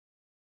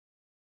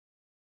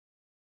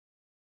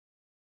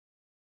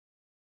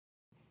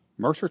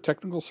Mercer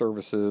Technical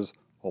Services,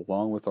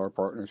 along with our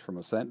partners from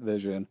Ascent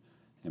Vision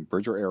and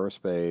Bridger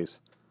Aerospace,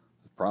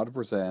 is proud to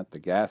present the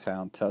Gas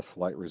Hound test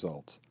flight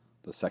results,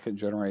 the second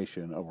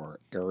generation of our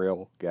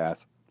aerial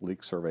gas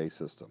leak survey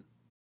system.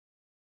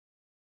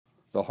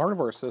 The heart of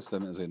our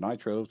system is a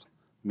nitro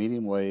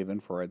medium wave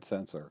infrared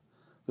sensor.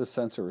 This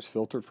sensor is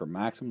filtered for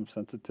maximum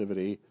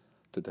sensitivity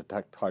to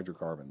detect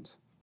hydrocarbons.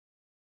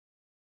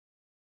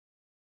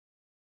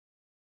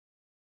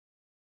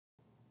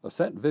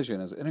 Ascent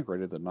Vision has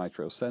integrated the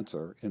nitro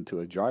sensor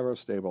into a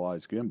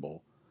gyro-stabilized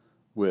gimbal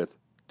with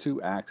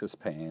 2-axis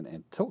pan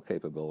and tilt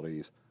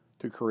capabilities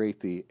to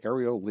create the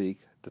aerial leak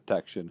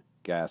detection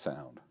Gas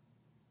Hound.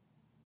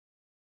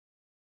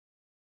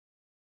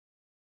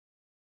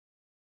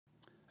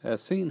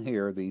 As seen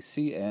here, the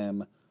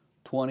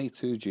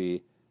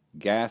CM22G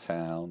Gas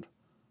Hound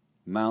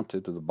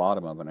mounted to the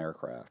bottom of an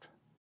aircraft.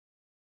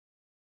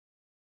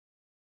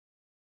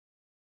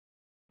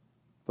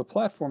 The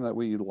platform that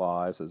we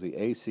utilize is the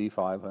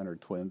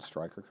AC-500 Twin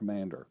Striker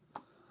Commander.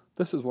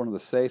 This is one of the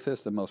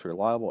safest and most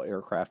reliable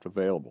aircraft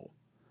available,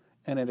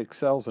 and it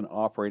excels in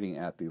operating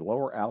at the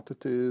lower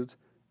altitudes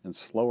and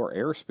slower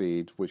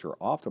airspeeds, which are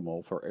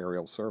optimal for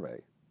aerial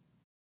survey.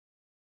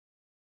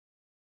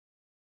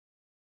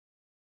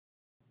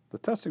 The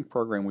testing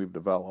program we've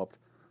developed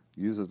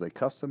uses a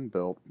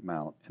custom-built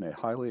mount and a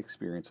highly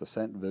experienced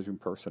Ascent Vision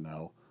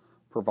personnel,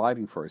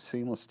 providing for a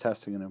seamless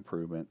testing and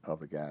improvement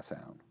of the Gas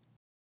Hound.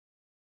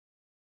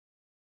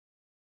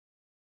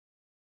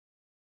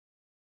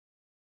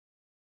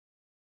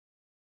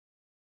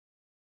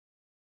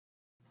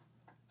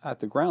 At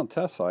the ground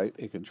test site,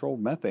 a controlled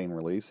methane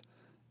release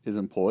is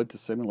employed to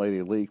simulate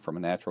a leak from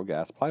a natural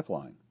gas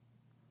pipeline.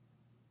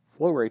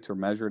 Flow rates are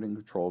measured and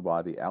controlled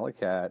by the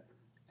Alicat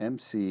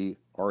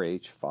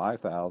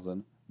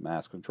MC-RH5000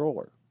 mass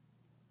controller.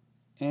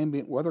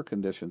 Ambient weather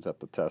conditions at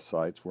the test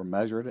sites were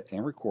measured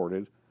and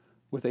recorded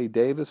with a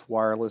Davis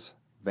Wireless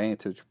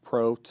Vantage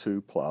Pro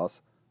 2 Plus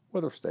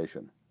weather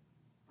station.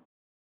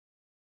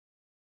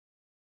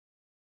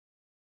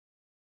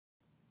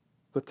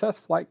 The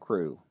test flight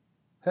crew,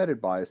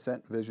 headed by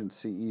Ascent Vision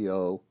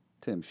CEO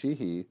Tim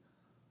Sheehy,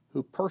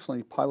 who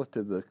personally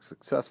piloted the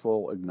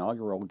successful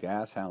inaugural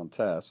Gas Hound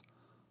test,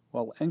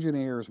 while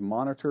engineers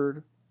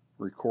monitored,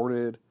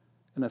 recorded,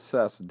 and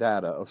assessed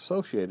data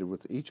associated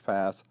with each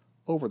pass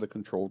over the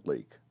controlled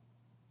leak.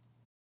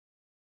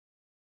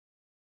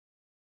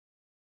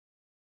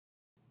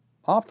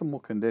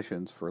 Optimal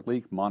conditions for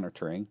leak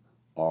monitoring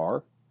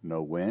are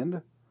no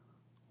wind,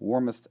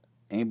 warmest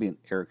ambient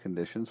air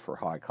conditions for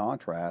high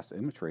contrast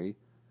imagery,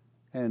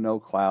 and no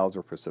clouds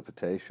or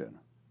precipitation.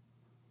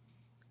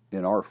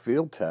 In our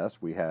field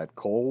test, we had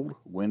cold,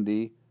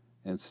 windy,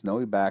 and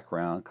snowy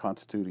background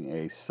constituting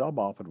a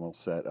suboptimal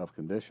set of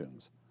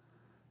conditions.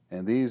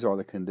 And these are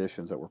the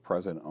conditions that were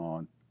present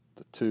on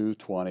the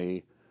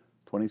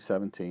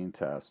 2/20/2017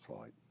 test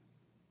flight.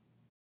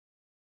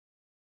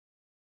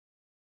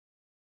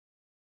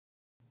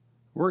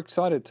 We're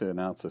excited to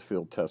announce the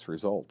field test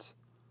results.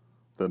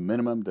 The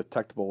minimum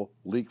detectable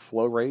leak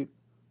flow rate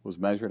was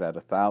measured at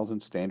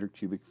 1,000 standard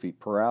cubic feet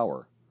per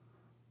hour.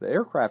 The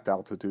aircraft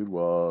altitude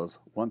was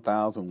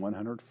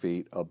 1,100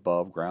 feet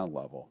above ground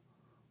level.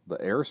 The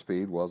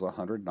airspeed was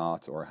 100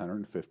 knots or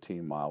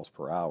 115 miles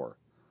per hour.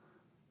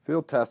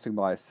 Field testing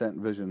by Ascent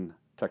Vision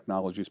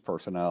Technologies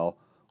personnel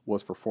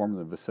was performed in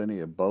the vicinity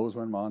of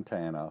Bozeman,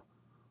 Montana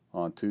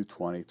on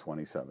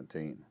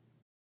 2/20/2017.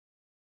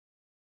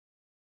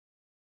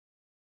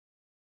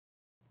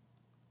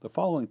 The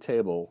following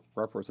table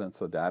represents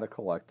the data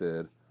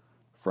collected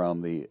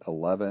from the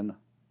 11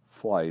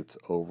 flights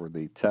over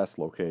the test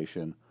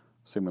location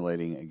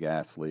simulating a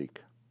gas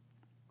leak.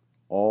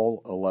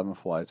 All 11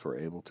 flights were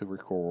able to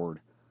record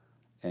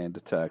and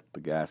detect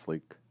the gas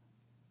leak.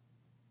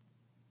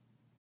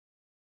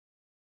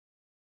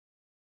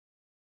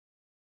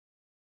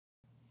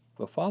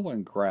 The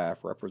following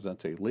graph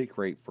represents a leak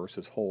rate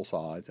versus hole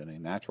size in a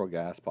natural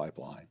gas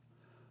pipeline.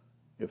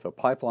 If the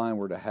pipeline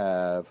were to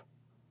have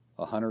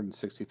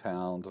 160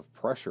 pounds of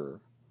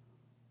pressure,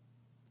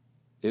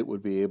 it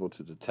would be able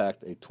to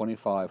detect a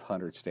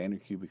 2,500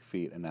 standard cubic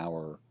feet an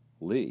hour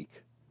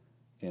leak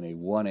in a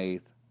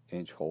 1/8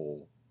 inch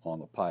hole on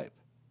the pipe.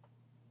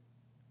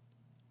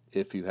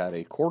 If you had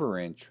a 1/4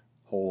 inch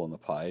hole in the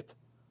pipe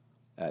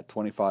at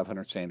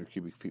 2,500 standard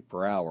cubic feet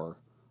per hour,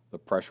 the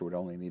pressure would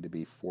only need to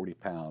be 40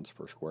 pounds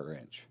per square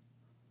inch.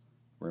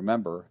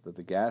 Remember that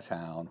the Gas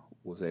Hound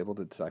was able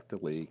to detect a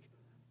leak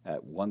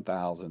at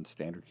 1,000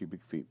 standard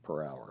cubic feet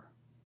per hour.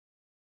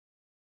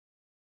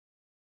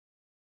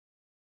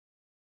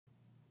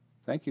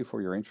 Thank you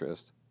for your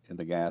interest in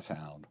the Gas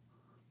Hound.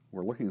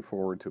 We're looking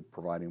forward to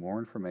providing more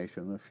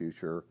information in the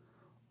future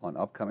on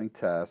upcoming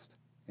tests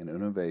and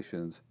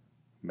innovations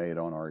made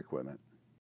on our equipment.